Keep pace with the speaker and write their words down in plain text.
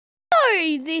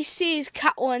everybody, this is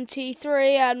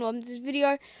Cat1T3 and welcome to this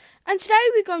video. And today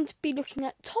we're going to be looking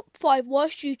at top 5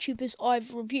 worst YouTubers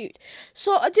I've reviewed.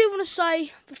 So I do want to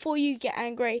say, before you get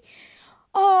angry,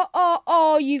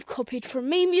 you've copied from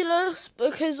memelous,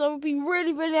 because I would be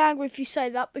really angry if you say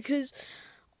that, because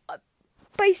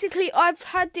basically I've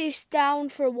had this down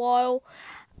for a while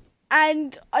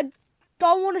and I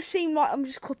don't want to seem like I'm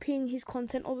just copying his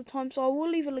content all the time, so I will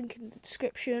leave a link in the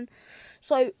description.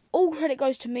 So all credit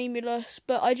goes to memelous,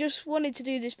 but I just wanted to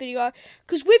do this video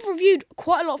because we've reviewed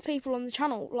quite a lot of people on the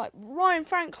channel, like Ryan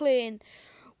Franklin.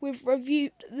 We've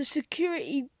reviewed the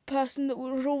security person that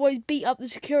would always beat up the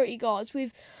security guards.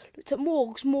 We've looked at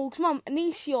Morg's mum, and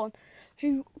Esion,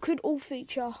 who could all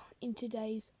feature in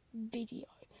today's video.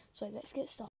 So let's get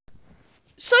started.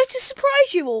 So to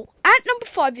surprise you all, at number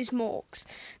 5 is Morgs.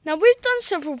 Now we've done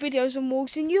several videos on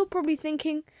Morgs and you're probably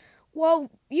thinking, well,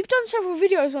 you've done several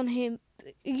videos on him,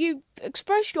 you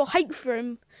expressed your hate for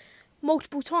him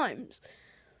multiple times.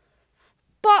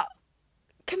 But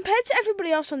compared to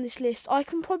everybody else on this list, I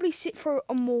can probably sit through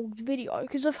a Morgs video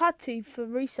because I've had to for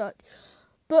research.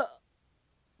 But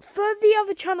for the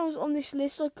other channels on this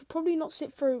list, I could probably not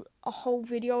sit through a whole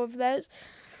video of theirs.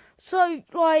 So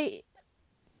like,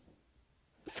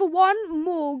 for one,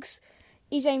 Morgs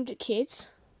is aimed at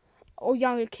kids, or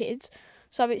younger kids,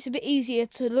 so it's a bit easier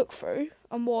to look through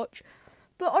and watch.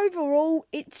 But overall,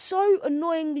 it's so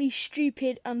annoyingly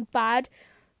stupid and bad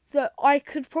that I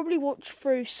could probably watch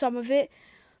through some of it.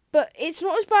 But it's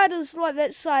not as bad as, like,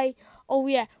 let's say,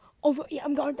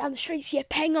 I'm going down the streets, yeah,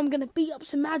 peng, I'm going to beat up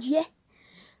some mads, yeah.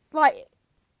 Like,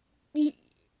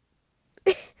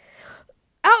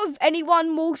 out of anyone,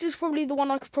 Morgs is probably the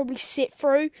one I could probably sit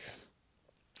through.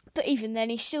 But even then,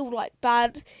 he's still, like,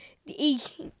 bad. He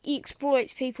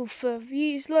exploits people for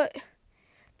views. Look,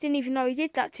 didn't even know he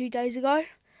did that 2 days ago.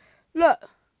 Look at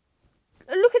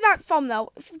that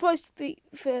thumbnail. It's supposed to be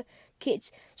for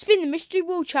kids. Spin the mystery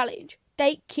wheel challenge.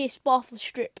 Date, kiss, bath, or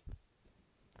strip.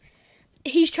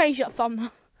 He's changed that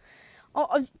thumbnail.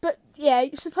 But yeah,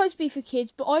 it's supposed to be for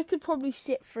kids. But I could probably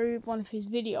sit through one of his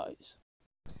videos.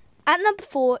 At number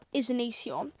 4 is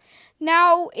Anision.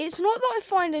 Now, it's not that I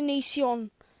find Anision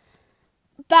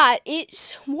bad,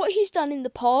 it's what he's done in the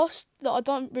past that I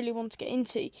don't really want to get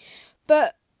into.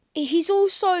 But he's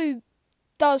also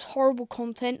does horrible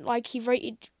content, like he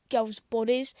rated girls'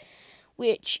 bodies,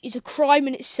 which is a crime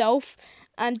in itself,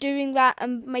 and doing that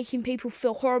and making people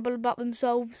feel horrible about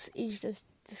themselves is just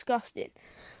disgusting.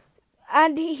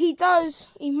 And he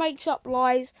makes up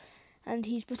lies, and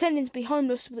he's pretending to be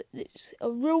homeless, but it's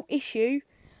a real issue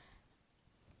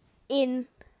in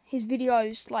his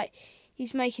videos. Like,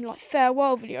 he's making, like,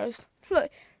 farewell videos. Look,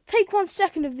 take 1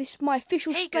 second of this, my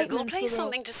official statement. Hey Google, play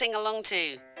something to sing along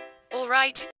to. All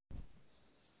right.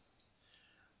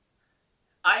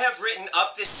 I have written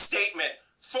up this statement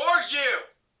for you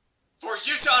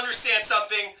to understand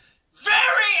something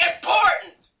very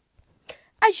important.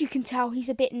 As you can tell, he's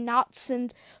a bit nuts,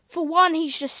 and for one,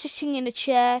 he's just sitting in a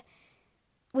chair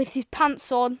with his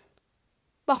pants on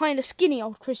behind a skinny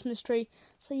old Christmas tree.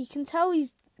 So you can tell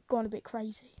he's gone a bit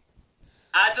crazy.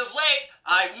 As of late,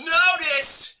 I've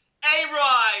noticed a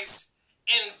rise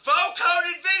in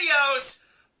vocoded videos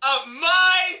of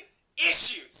my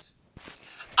issues.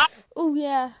 Oh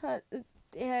yeah,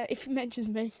 yeah, if he mentions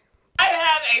me. I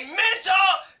have a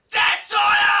mental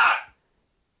disorder!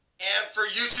 And for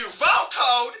you to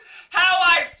vocode how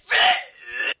I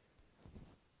fit...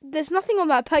 There's nothing on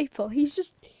that paper,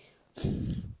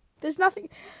 there's nothing...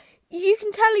 You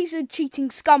can tell he's a cheating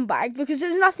scumbag because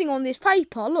there's nothing on this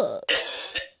paper, look.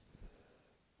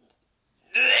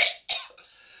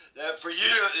 For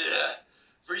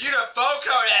you to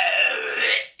vocode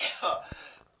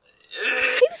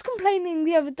He was complaining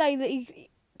the other day that he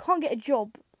can't get a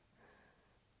job.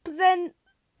 But then,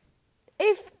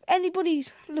 if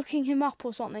anybody's looking him up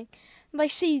or something, and they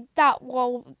see that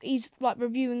while he's, like,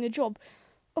 reviewing a job,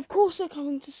 of course they're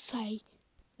going to say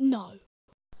no.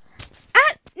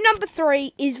 At number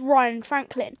 3 is Ryan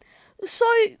Franklin. So,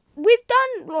 we've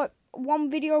done, like,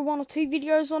 1 or 2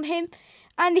 videos on him,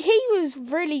 and he was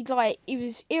really, like, he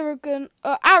was arrogant.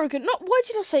 Why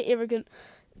did I say arrogant?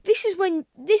 This is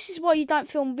why you don't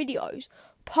film videos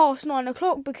past 9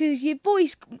 o'clock, because your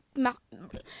voice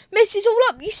messes all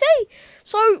up, you see.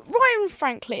 So, Ryan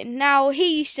Franklin, now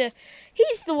he's the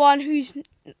one who's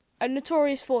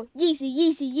notorious for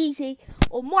Yeezy,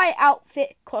 or my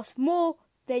outfit costs more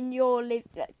than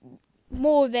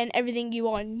more than everything you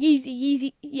own.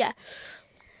 Yeezy, yeah.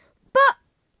 But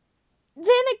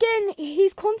then again,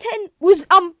 his content was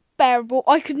unbearable.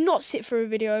 I could not sit through a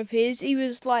video of his. He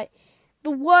was like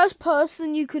the worst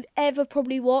person you could ever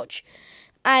probably watch.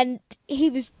 and he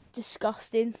was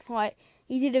disgusting. Like,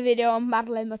 he did a video on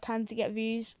Madeleine McCann to get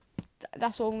views.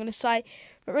 That's all I'm going to say.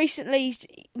 But recently,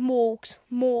 morgues.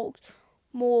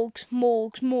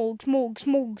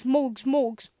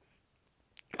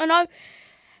 I know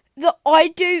that I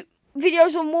do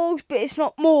videos on morgues, but it's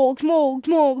not morgues.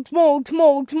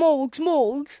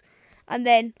 And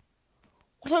then,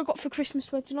 what I got for Christmas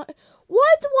 2019.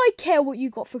 Why do I care what you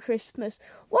got for Christmas?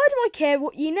 Why do I care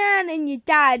what your nan and your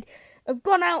dad have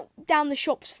gone out down the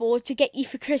shops for to get you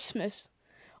for Christmas?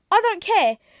 I don't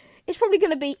care. It's probably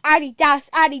going to be Adidas,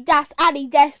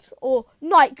 or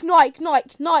Nike,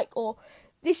 or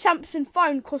this Samsung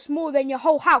phone costs more than your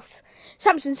whole house.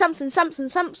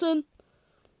 Samsung.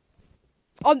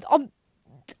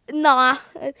 Nah.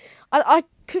 I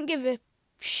couldn't give a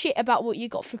shit about what you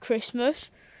got for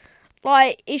Christmas.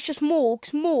 Like, it's just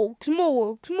morgues.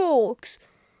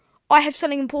 I have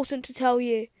something important to tell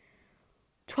you.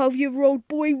 12-year-old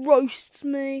boy roasts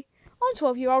me. I'm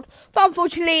 12-year-old, but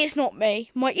unfortunately it's not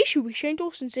me. My issue with Shane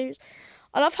Dawson series.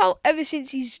 I love how ever since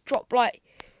he's dropped, like,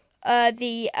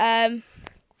 the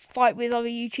fight with other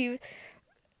YouTubers,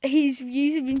 his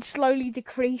views have been slowly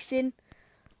decreasing.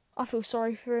 I feel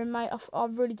sorry for him, mate. I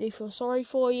really do feel sorry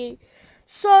for you.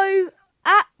 So,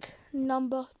 at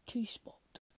number 2 spot.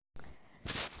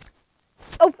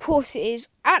 Of course it is.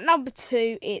 At number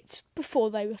 2, it's Before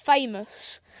They Were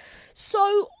Famous.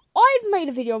 So, I've made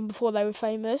a video on Before They Were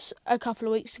Famous a couple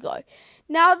of weeks ago.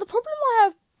 Now, the problem I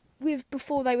have with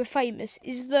Before They Were Famous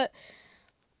is that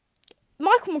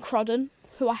Michael McCrudden,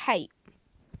 who I hate,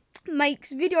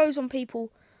 makes videos on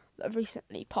people that have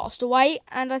recently passed away,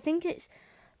 and I think it's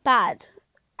bad.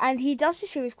 And he does a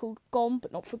series called Gone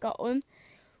But Not Forgotten,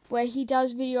 where he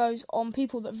does videos on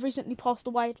people that have recently passed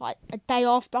away, like a day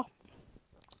after,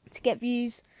 to get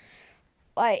views.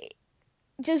 Like,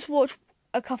 just watch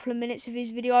a couple of minutes of his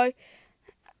video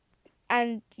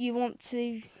and you want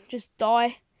to just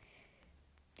die.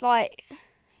 Like,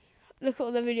 look at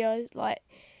all the videos, like,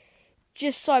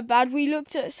 just so bad. We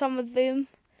looked at some of them,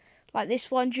 like this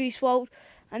one, Juice WRLD,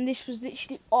 and this was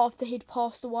literally after he'd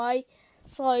passed away,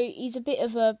 so he's a bit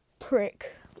of a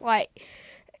prick. Like,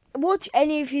 watch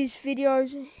any of his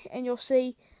videos and you'll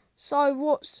see. So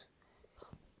what's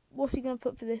he going to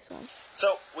put for this one?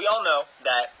 So, we all know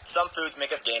that some foods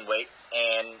make us gain weight,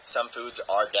 and some foods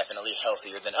are definitely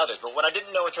healthier than others. But what I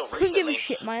didn't know until Couldn't give recently... a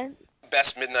shit, man.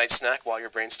 Best midnight snack while you're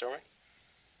brainstorming?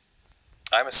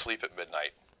 I'm asleep at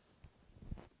midnight.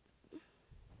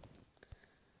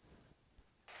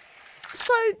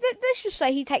 So, let's just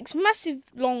say he takes massive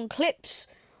long clips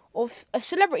of a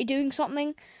celebrity doing something,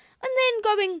 and then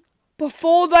going,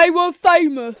 before they were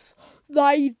famous,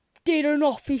 they did an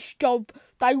office job.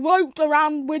 They roped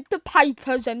around with the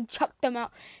papers and chucked them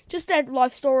out. Just their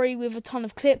life story with a ton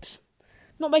of clips.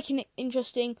 Not making it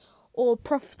interesting or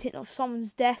profiting off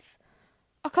someone's death.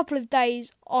 A couple of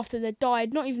days after they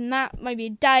died. Not even that. Maybe a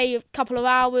day, a couple of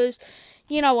hours.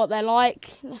 You know what they're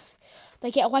like. They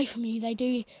get away from you. They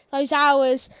do those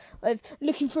hours of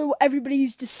looking through everybody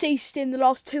who's deceased in the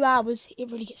last 2 hours. It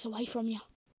really gets away from you.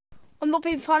 I'm not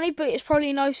being funny, but it's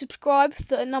probably no subscribe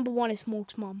that at number 1 is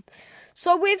Morg's mum.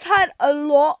 So we've had a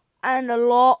lot of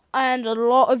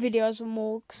videos on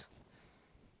Morg's.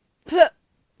 But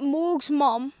Morg's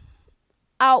mum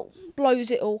outblows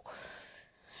it all.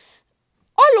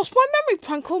 I lost my memory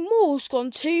prank on Morg's gone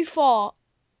too far.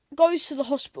 Goes to the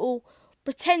hospital,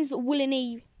 pretends that Will and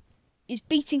Eve is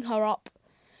beating her up,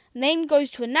 and then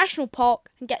goes to a national park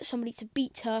and gets somebody to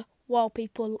beat her while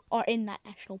people are in that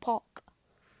national park.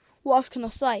 What else can I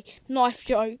say? Knife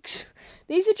jokes.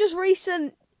 These are just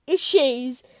recent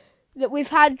issues that we've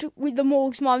had with the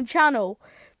Morg's Mum channel.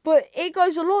 But it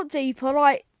goes a lot deeper.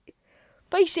 Like,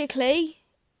 basically,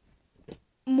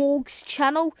 Morg's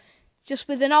channel, just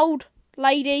with an old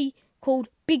lady called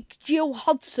Big Jill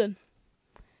Hudson.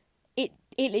 It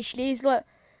literally is like,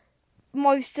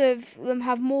 most of them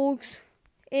have morgues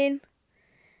in.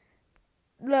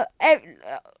 Look,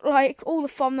 like, all the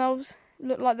thumbnails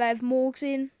look like they have morgues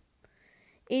in.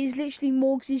 It is literally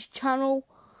Morg's channel,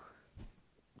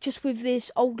 just with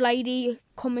this old lady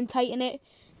commentating it,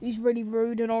 who's really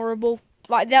rude and horrible.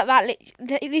 Like,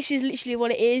 this is literally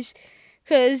what it is.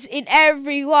 Because in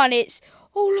every one it's,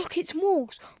 oh look, it's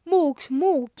Morg's.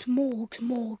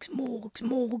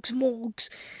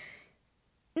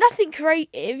 Nothing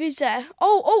creative, is there?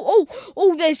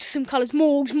 Oh, there's some colours.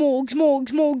 Morg's.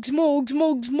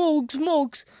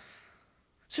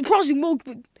 Surprising Morg,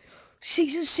 but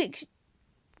season 6,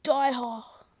 Die Hard.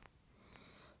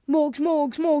 Morg's.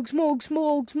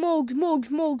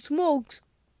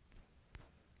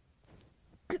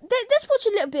 let's watch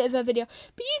a little bit of her video.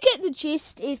 But you get the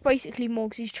gist. It's basically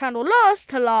Morgsy's channel. Last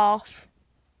to laugh.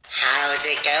 How's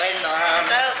it going, Mom?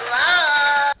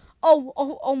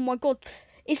 Oh my god.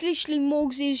 It's literally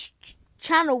Morgsy's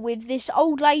channel with this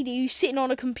old lady who's sitting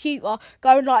on a computer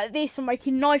going like this and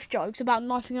making knife jokes about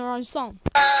knifing her own son.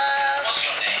 What's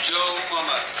your name? Joe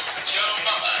Mama. Joe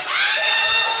Mama.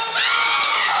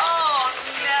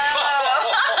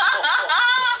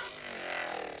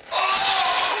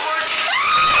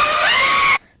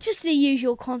 Just the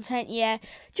usual content, yeah.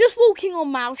 Just walking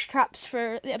on mouse traps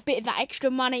for a bit of that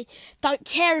extra money. Don't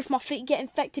care if my feet get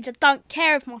infected. I don't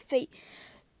care if my feet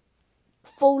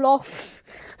fall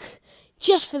off.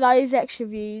 Just for those extra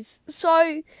views.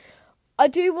 So, I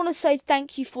do want to say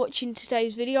thank you for watching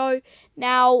today's video.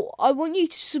 Now, I want you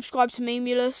to subscribe to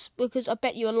memelous because I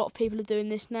bet you a lot of people are doing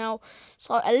this now.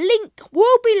 So, a link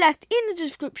will be left in the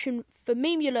description for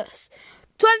memelous.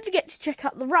 Don't forget to check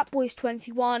out the Rat Boys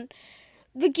 21.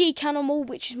 The Geek Animal,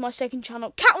 which is my second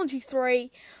channel,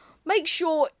 Cat123. Make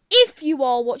sure, if you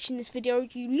are watching this video,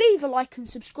 you leave a like and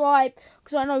subscribe,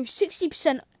 because I know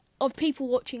 60% of people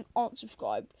watching aren't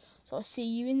subscribed. So I'll see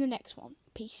you in the next one.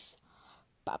 Peace.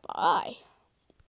 Bye-bye.